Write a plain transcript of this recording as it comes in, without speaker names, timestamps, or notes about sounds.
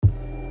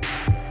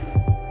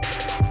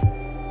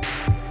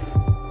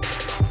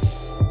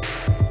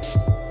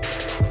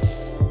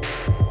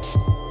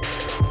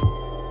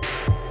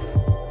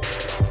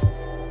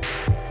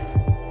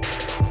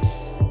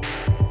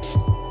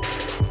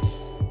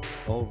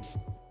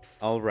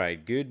All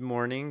right. Good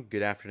morning,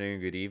 good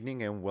afternoon, good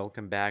evening, and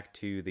welcome back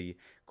to the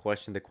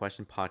Question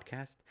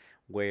podcast,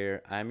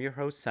 where I'm your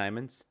host,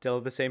 Simon.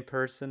 Still the same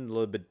person, a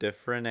little bit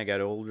different. I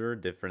got older,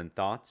 different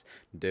thoughts,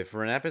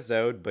 different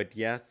episode, but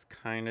yes,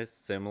 kind of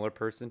similar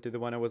person to the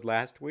one I was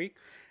last week.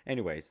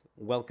 Anyways,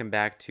 welcome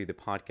back to the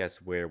podcast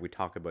where we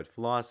talk about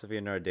philosophy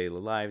in our daily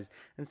lives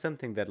and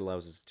something that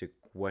allows us to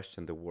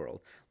question the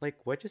world. Like,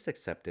 what just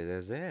accept it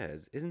as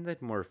is? Isn't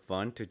that more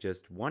fun to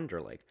just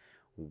wonder, like,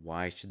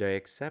 why should I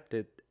accept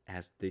it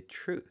as the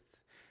truth?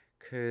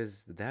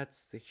 Because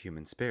that's the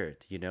human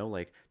spirit,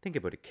 Like, think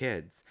about it,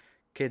 kids.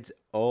 Kids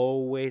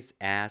always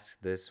ask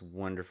this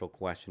wonderful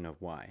question of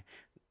why.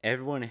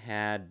 Everyone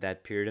had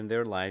that period in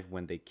their life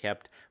when they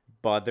kept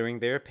bothering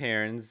their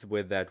parents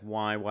with that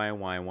why.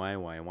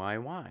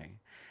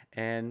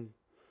 And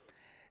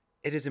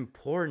it is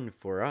important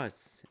for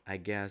us, I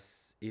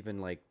guess,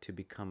 even like to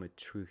become a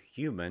true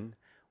human,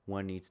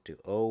 one needs to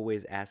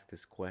always ask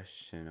this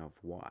question of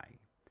why.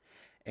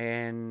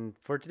 And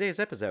for today's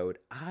episode,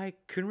 I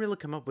couldn't really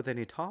come up with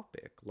any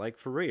topic, like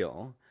for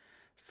real.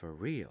 For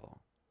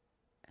real.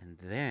 And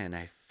then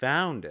I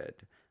found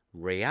it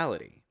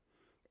reality.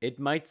 It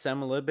might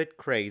sound a little bit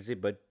crazy,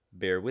 but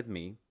bear with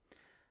me.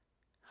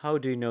 How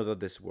do you know that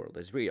this world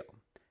is real?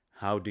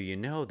 How do you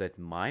know that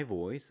my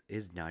voice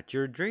is not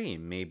your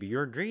dream? Maybe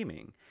you're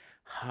dreaming.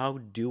 How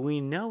do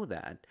we know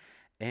that?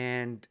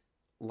 And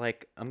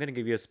like, I'm going to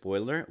give you a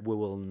spoiler. We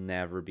will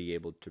never be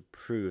able to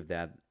prove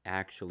that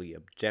actually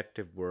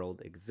objective world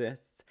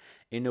exists.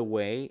 In a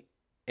way,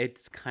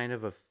 it's kind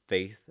of a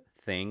faith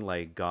thing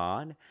like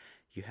God.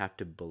 You have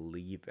to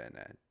believe in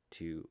it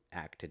to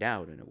act it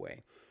out in a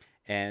way.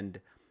 And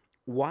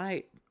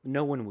why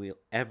no one will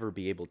ever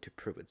be able to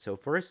prove it. So,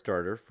 for a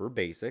starter, for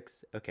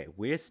basics, okay,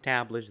 we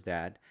established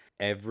that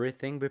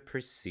everything we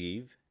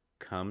perceive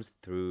comes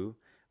through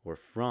or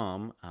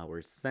from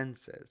our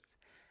senses.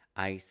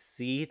 I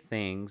see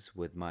things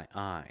with my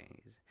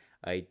eyes,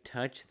 I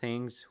touch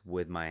things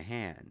with my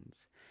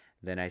hands,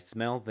 then I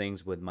smell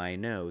things with my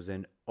nose,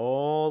 and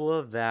all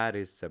of that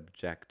is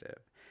subjective.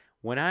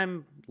 When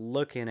I'm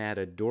looking at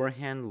a door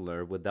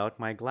handler without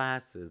my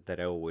glasses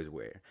that I always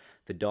wear,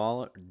 the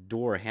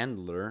door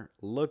handler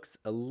looks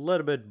a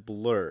little bit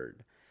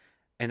blurred.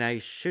 And I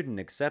shouldn't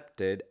accept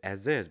it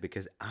as is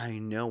because I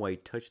know I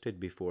touched it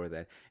before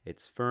that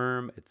it's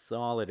firm, it's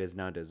solid, it's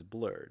not as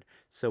blurred.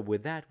 So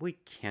with that, we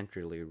can't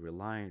really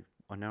rely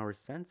on our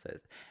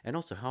senses. And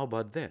also, how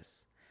about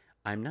this?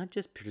 I'm not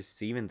just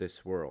perceiving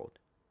this world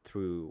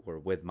through or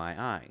with my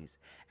eyes.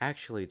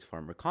 Actually, it's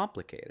far more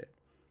complicated.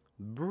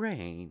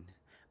 Brain.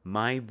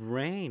 My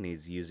brain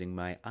is using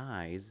my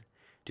eyes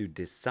to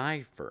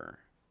decipher,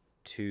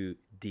 to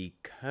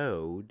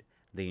decode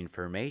the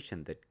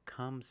information that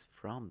comes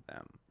from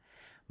them.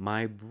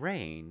 My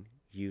brain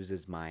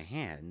uses my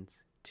hands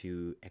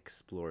to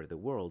explore the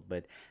world,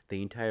 but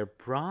the entire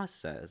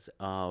process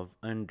of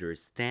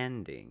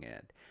understanding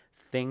it,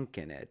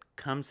 thinking it,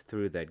 comes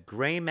through that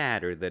gray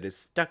matter that is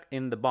stuck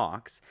in the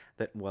box.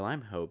 That, well,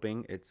 I'm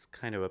hoping it's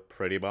kind of a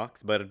pretty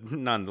box, but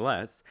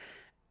nonetheless,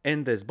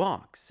 in this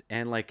box.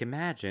 And like,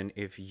 imagine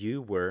if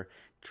you were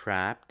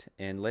trapped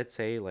in, let's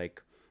say,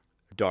 like,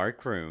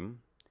 dark room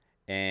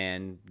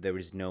and there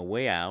is no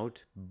way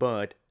out,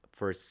 but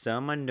for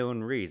some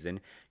unknown reason,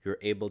 you're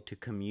able to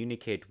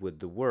communicate with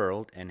the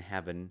world and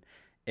have an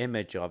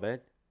image of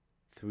it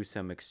through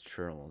some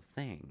external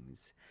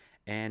things.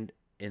 And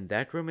in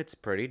that room, it's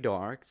pretty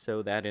dark,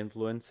 so that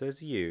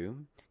influences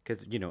you.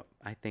 Because,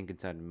 I think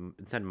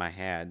inside my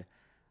head,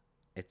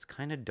 it's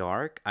kind of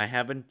dark. I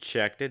haven't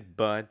checked it,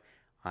 but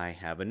I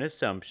have an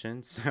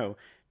assumption, so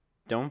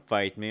don't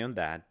fight me on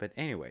that. But,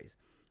 anyways,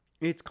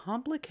 it's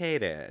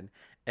complicated.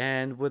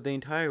 And with the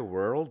entire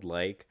world,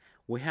 like,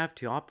 we have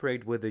to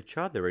operate with each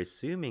other,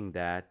 assuming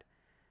that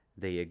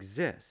they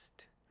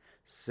exist.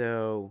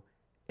 So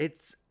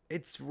it's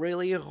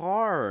really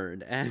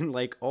hard. And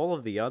like all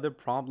of the other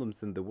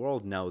problems in the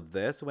world, now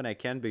this when I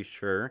can be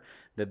sure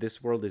that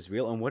this world is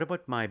real. And what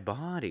about my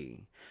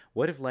body?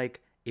 What if,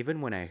 like,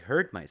 even when I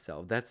hurt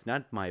myself, that's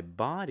not my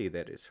body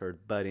that is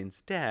hurt, but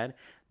instead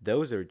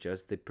those are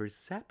just the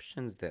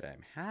perceptions that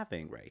I'm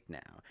having right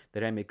now,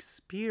 that I'm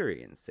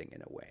experiencing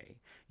in a way.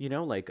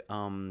 Like,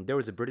 there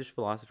was a British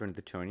philosopher in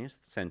the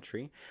 20th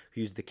century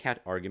who used the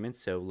cat argument.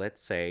 So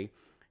let's say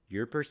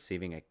you're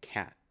perceiving a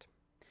cat.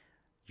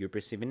 You're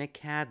perceiving a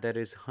cat that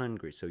is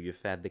hungry, so you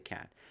fed the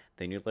cat.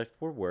 Then you left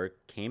for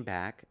work, came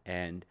back,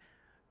 and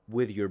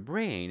with your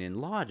brain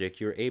and logic,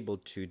 you're able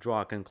to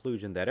draw a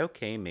conclusion that,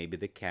 okay, maybe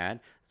the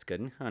cat is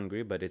getting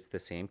hungry, but it's the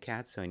same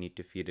cat, so I need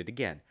to feed it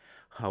again.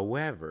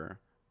 However,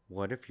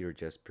 what if you're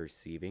just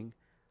perceiving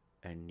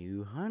a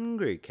new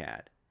hungry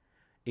cat?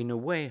 In a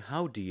way,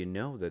 how do you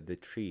know that the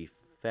tree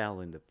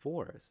fell in the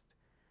forest?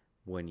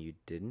 When you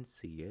didn't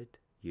see it,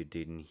 you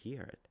didn't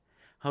hear it.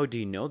 How do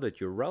you know that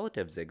your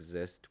relatives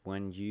exist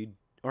when you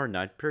are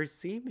not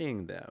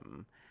perceiving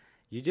them?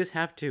 You just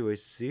have to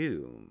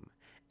assume.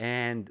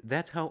 And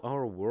that's how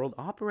our world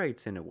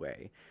operates in a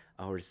way.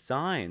 our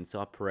science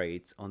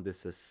operates on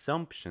this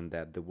assumption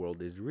that the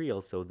world is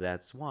real, so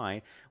that's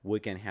why we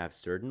can have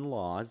certain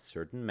laws,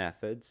 certain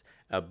methods,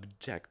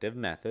 objective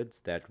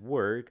methods that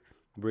work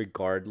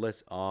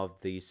regardless of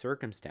the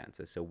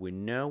circumstances. So we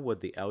know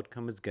what the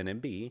outcome is going to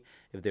be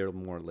if they're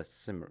more or less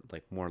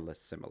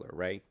similar,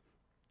 right?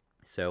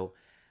 So,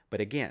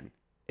 but again,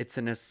 it's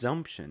an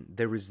assumption.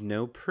 There is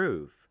no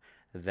proof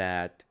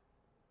that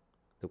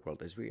the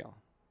world is real.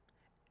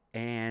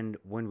 And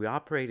when we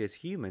operate as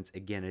humans,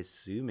 again,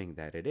 assuming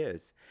that it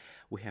is,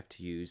 we have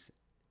to use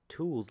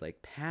tools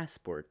like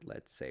passport,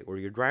 let's say, or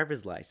your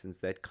driver's license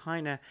that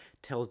kind of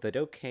tells that,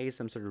 okay,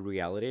 some sort of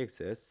reality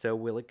exists. So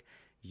we'll like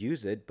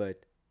use it,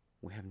 but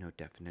we have no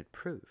definite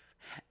proof.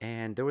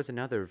 And there was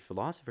another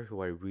philosopher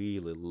who I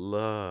really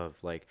love.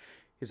 Like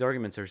his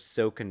arguments are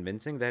so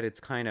convincing that it's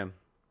kind of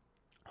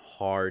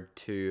hard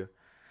to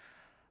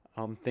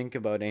think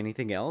about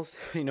anything else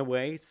in a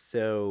way.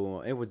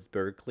 So it was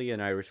Berkeley,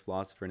 an Irish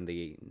philosopher in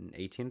the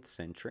 18th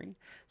century.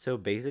 So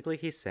basically,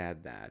 he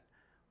said that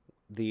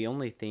the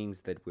only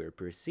things that we're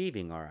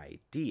perceiving are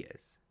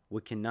ideas.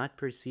 We cannot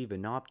perceive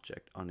an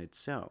object on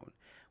its own.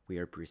 We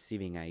are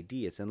perceiving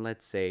ideas. And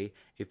let's say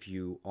if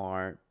you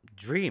are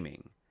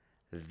dreaming,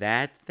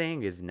 that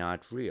thing is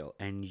not real.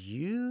 And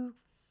you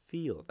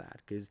feel that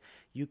because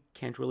you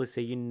can't really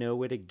say you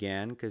know it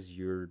again because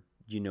you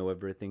know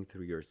everything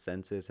through your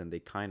senses and they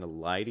kind of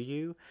lie to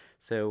you.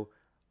 So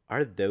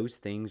are those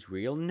things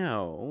real?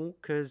 No,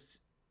 because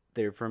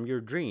they're from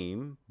your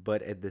dream,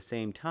 but at the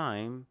same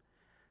time,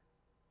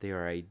 they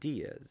are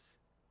ideas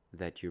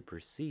that you're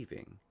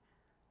perceiving.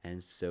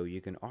 And so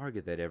you can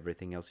argue that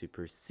everything else you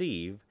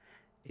perceive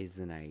is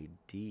an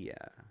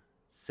idea.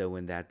 So,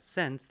 in that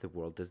sense, the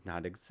world does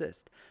not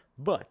exist.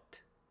 But,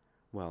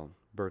 well,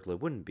 Berkeley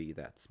wouldn't be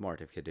that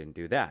smart if he didn't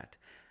do that.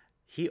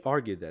 He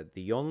argued that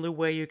the only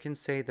way you can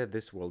say that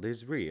this world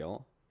is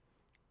real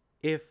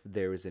if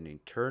there is an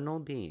internal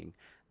being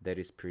that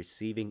is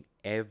perceiving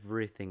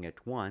everything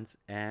at once,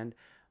 and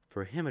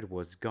for him it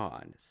was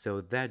God.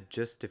 So that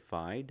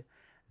justified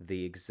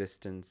the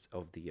existence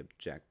of the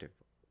objective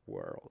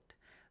world.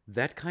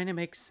 That kind of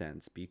makes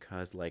sense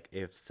because, like,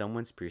 if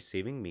someone's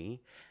perceiving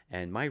me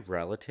and my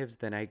relatives,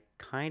 then I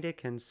kind of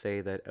can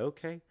say that,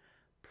 okay,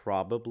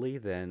 probably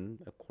then,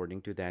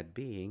 according to that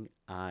being,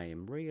 I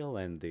am real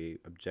and the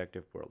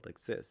objective world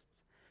exists.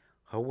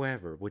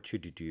 However, what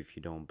should you do if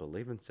you don't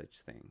believe in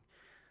such thing?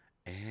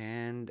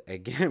 And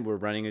again, we're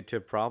running into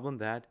a problem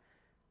that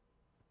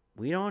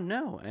we don't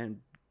know.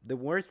 And the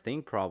worst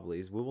thing probably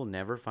is we will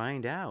never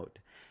find out.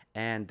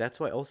 And that's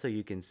why also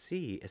you can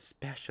see,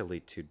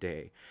 especially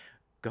today,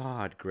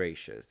 God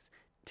gracious,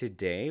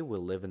 today we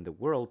live in the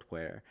world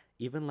where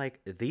even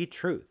like the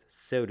truth,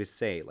 so to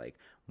say, like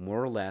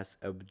more or less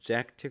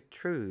objective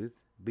truth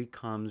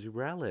becomes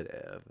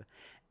relative.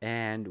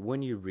 And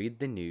when you read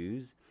the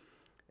news,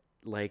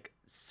 like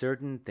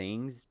certain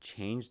things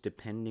change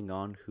depending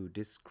on who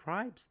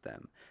describes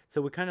them.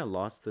 So we kind of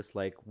lost this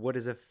like what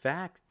is a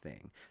fact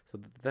thing. So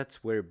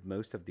that's where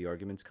most of the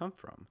arguments come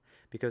from.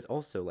 Because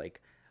also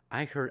like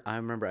I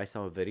remember I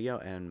saw a video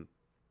and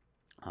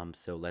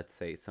so let's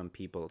say some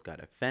people got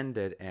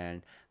offended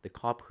and the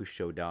cop who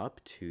showed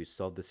up to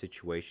solve the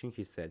situation,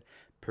 he said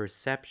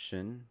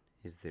perception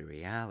is the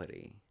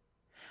reality.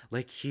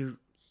 Like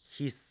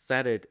he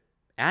said it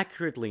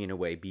accurately in a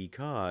way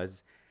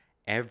because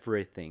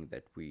everything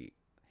that we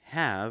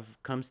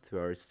have comes through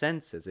our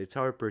senses. It's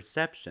our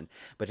perception.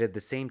 But at the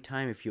same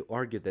time, if you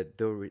argue that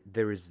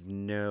there is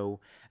no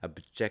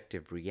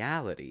objective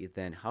reality,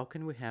 then how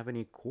can we have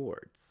any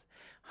courts?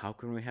 How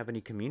can we have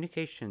any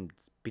communications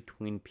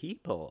between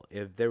people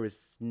if there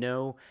is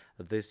no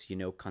this,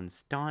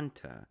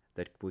 constanta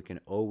that we can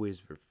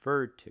always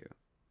refer to?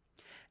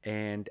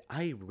 And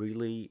I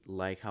really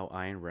like how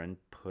Ayn Rand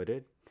put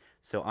it.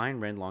 So Ayn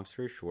Rand, long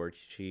story short,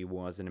 she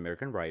was an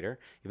American writer,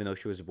 even though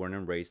she was born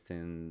and raised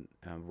in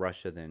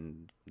Russia,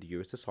 then the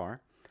USSR.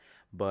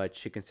 But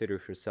she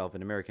considered herself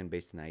an American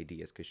based on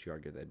ideas because she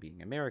argued that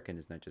being American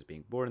is not just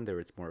being born there,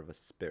 it's more of a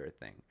spirit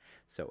thing.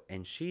 So,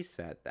 and she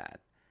said that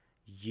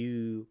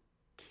you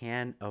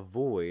can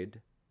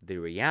avoid the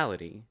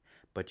reality,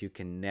 but you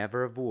can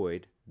never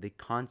avoid the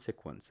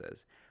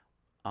consequences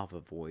of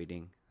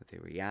avoiding the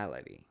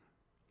reality.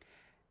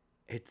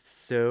 It's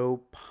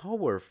so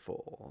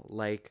powerful.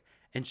 Like,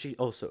 and she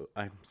also,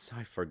 I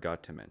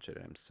forgot to mention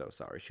it. I'm so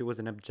sorry. She was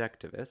an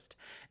objectivist,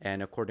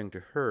 and according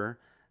to her,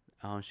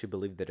 she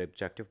believed that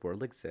objective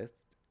world exists.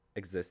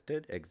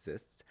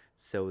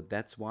 So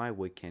that's why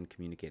we can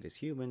communicate as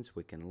humans.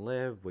 We can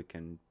live. We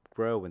can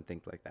grow and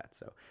things like that.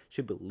 So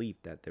she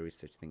believed that there is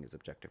such thing as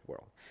objective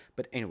world.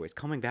 But anyways,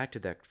 coming back to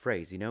that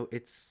phrase,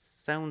 it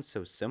sounds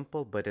so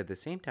simple, but at the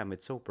same time,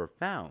 it's so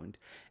profound.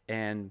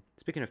 And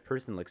speaking of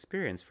personal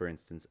experience, for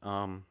instance,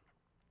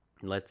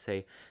 let's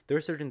say there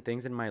are certain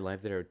things in my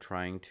life that are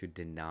trying to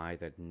deny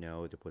that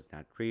no, that was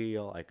not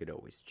real. I could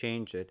always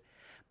change it.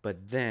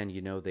 But then,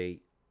 they,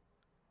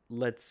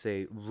 let's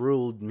say,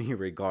 ruled me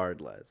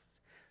regardless.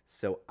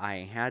 So I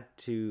had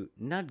to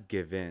not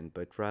give in,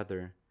 but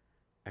rather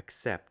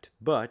accept.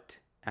 But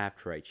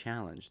after I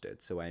challenged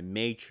it. So I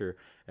made sure,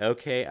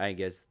 okay, I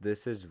guess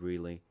this is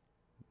really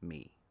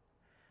me.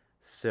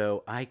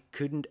 So I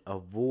couldn't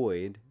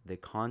avoid the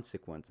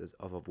consequences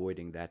of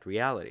avoiding that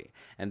reality.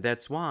 And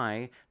that's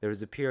why there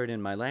was a period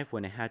in my life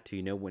when I had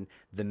to, when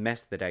the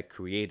mess that I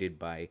created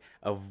by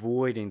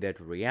avoiding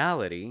that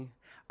reality,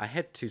 I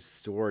had to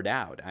sort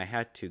out. I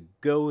had to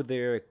go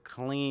there,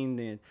 clean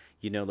it,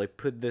 like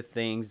put the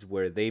things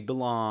where they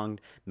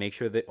belonged, make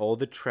sure that all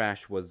the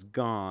trash was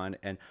gone,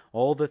 and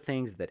all the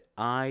things that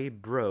I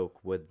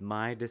broke with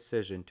my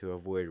decision to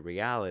avoid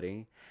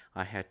reality,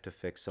 I had to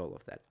fix all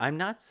of that. I'm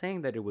not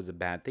saying that it was a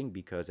bad thing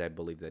because I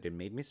believe that it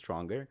made me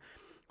stronger.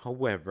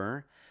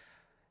 However,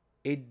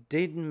 it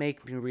did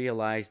make me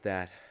realize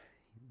that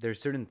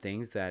there's certain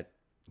things that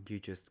you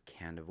just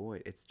can't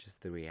avoid. It's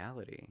just the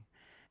reality.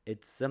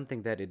 It's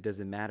something that it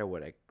doesn't matter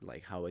what I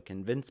like how I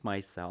convince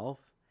myself.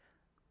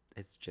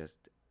 It's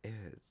just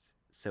is.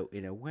 So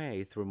in a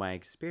way, through my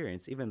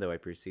experience, even though I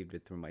perceived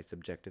it through my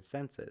subjective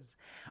senses,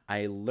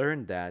 I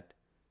learned that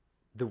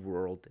the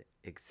world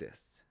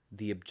exists.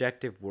 The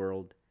objective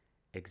world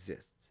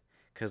exists.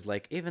 Because,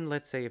 like, even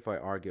let's say if I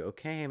argue,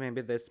 okay,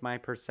 maybe that's my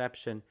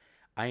perception,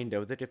 I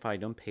know that if I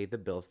don't pay the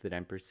bills that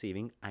I'm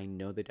perceiving, I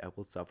know that I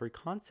will suffer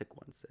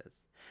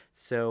consequences.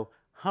 So,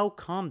 how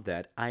come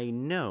that I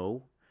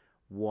know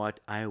what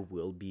I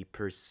will be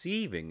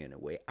perceiving in a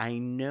way? I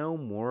know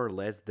more or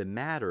less the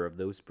matter of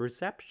those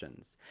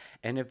perceptions.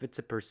 And if it's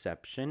a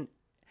perception,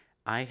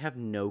 I have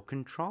no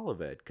control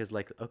of it. Because,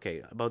 like,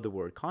 okay, about the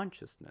word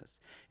consciousness,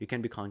 you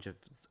can be conscious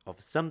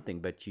of something,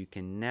 but you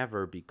can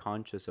never be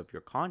conscious of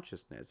your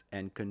consciousness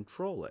and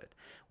control it.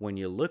 When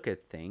you look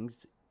at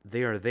things,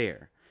 they are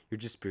there. You're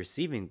just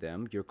perceiving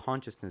them. Your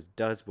consciousness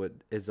does what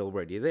is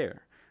already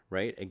there,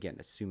 right? Again,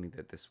 assuming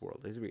that this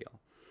world is real.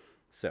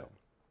 So,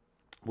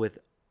 with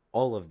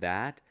all of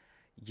that,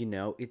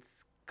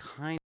 it's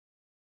kind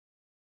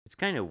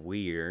of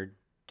weird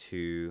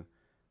to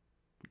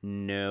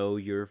know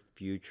your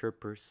future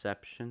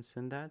perceptions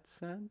in that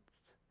sense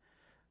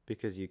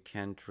because you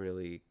can't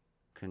really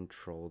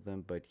control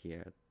them, but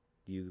yet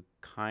you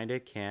kind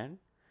of can.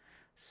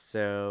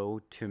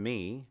 So to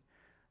me,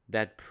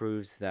 that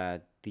proves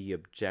that the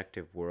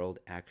objective world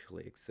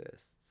actually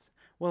exists.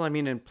 Well, I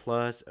mean, and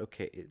plus,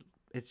 okay,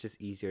 it's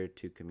just easier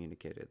to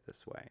communicate it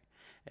this way.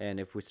 And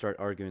if we start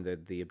arguing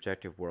that the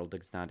objective world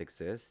does not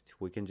exist,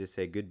 we can just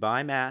say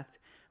goodbye, math.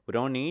 We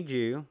don't need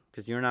you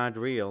because you're not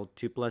real.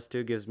 2 plus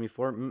 2 gives me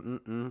 4.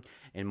 Mm-mm-mm.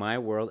 In my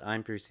world,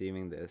 I'm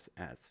perceiving this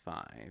as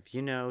 5.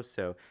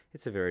 So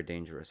it's a very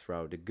dangerous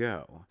route to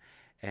go.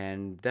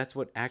 And that's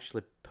what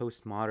actually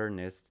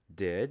postmodernists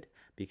did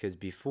because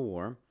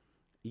before,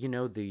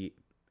 the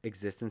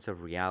existence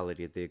of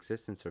reality, the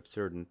existence of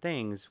certain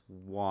things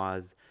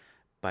was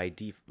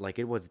like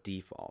it was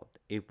default.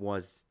 It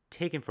was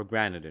taken for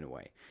granted in a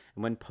way.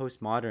 And when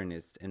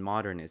postmodernists and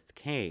modernists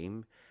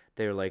came,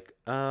 they're like,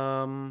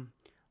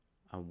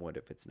 what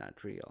if it's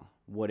not real?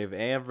 What if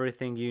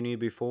everything you knew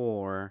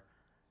before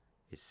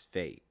is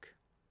fake?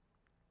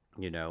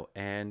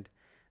 And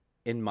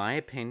in my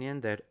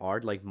opinion, that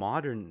art, like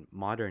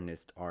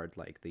modernist art,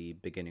 like the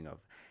beginning of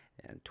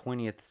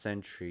 20th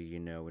century,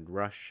 in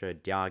Russia,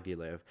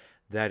 Diaghilev,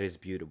 that is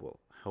beautiful.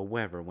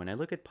 However, when I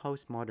look at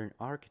postmodern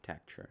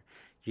architecture,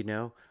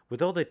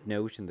 with all that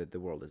notion that the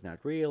world is not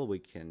real, we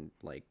can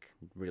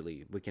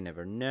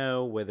never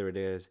know whether it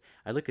is.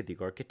 I look at the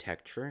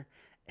architecture,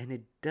 and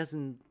it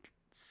doesn't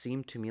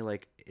seem to me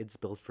like it's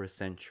built for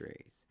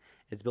centuries.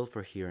 It's built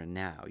for here and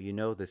now.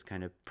 This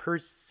kind of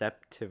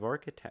perceptive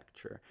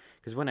architecture.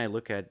 Because when I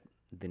look at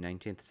the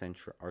 19th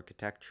century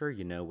architecture,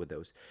 with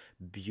those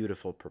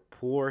beautiful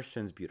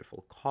proportions,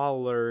 beautiful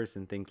colors,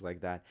 and things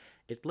like that,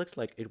 it looks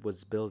like it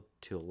was built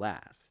to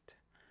last.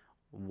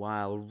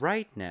 While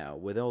right now,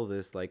 with all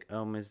this, like,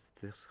 is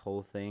this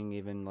whole thing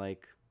even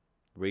like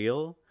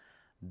real?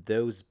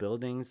 Those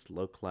buildings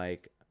look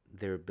like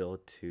they're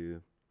built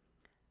to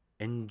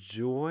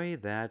enjoy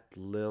that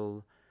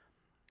little,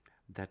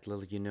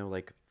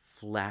 like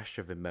flash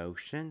of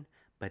emotion,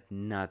 but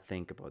not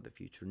think about the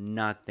future,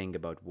 not think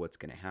about what's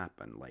going to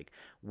happen. Like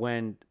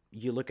when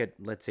you look at,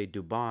 let's say,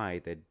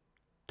 Dubai, the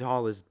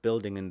tallest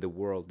building in the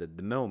world at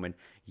the moment,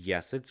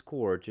 yes, it's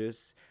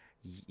gorgeous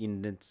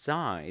in its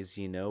size,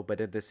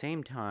 but at the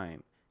same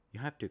time,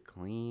 you have to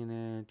clean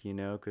it,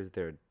 because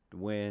there are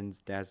winds,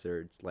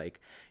 deserts.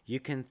 Like you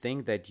can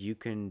think that you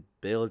can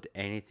build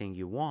anything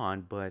you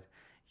want, but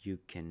you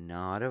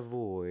cannot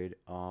avoid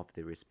of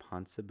the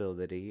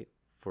responsibility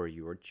for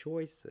your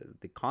choices.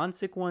 The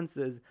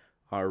consequences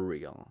are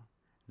real.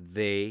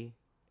 They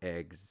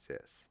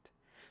exist.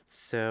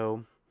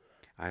 So,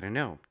 I don't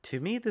know. To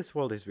me, this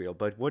world is real,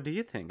 but what do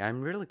you think?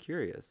 I'm really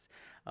curious.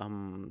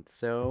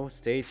 So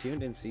stay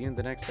tuned and see you in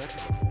the next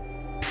episode.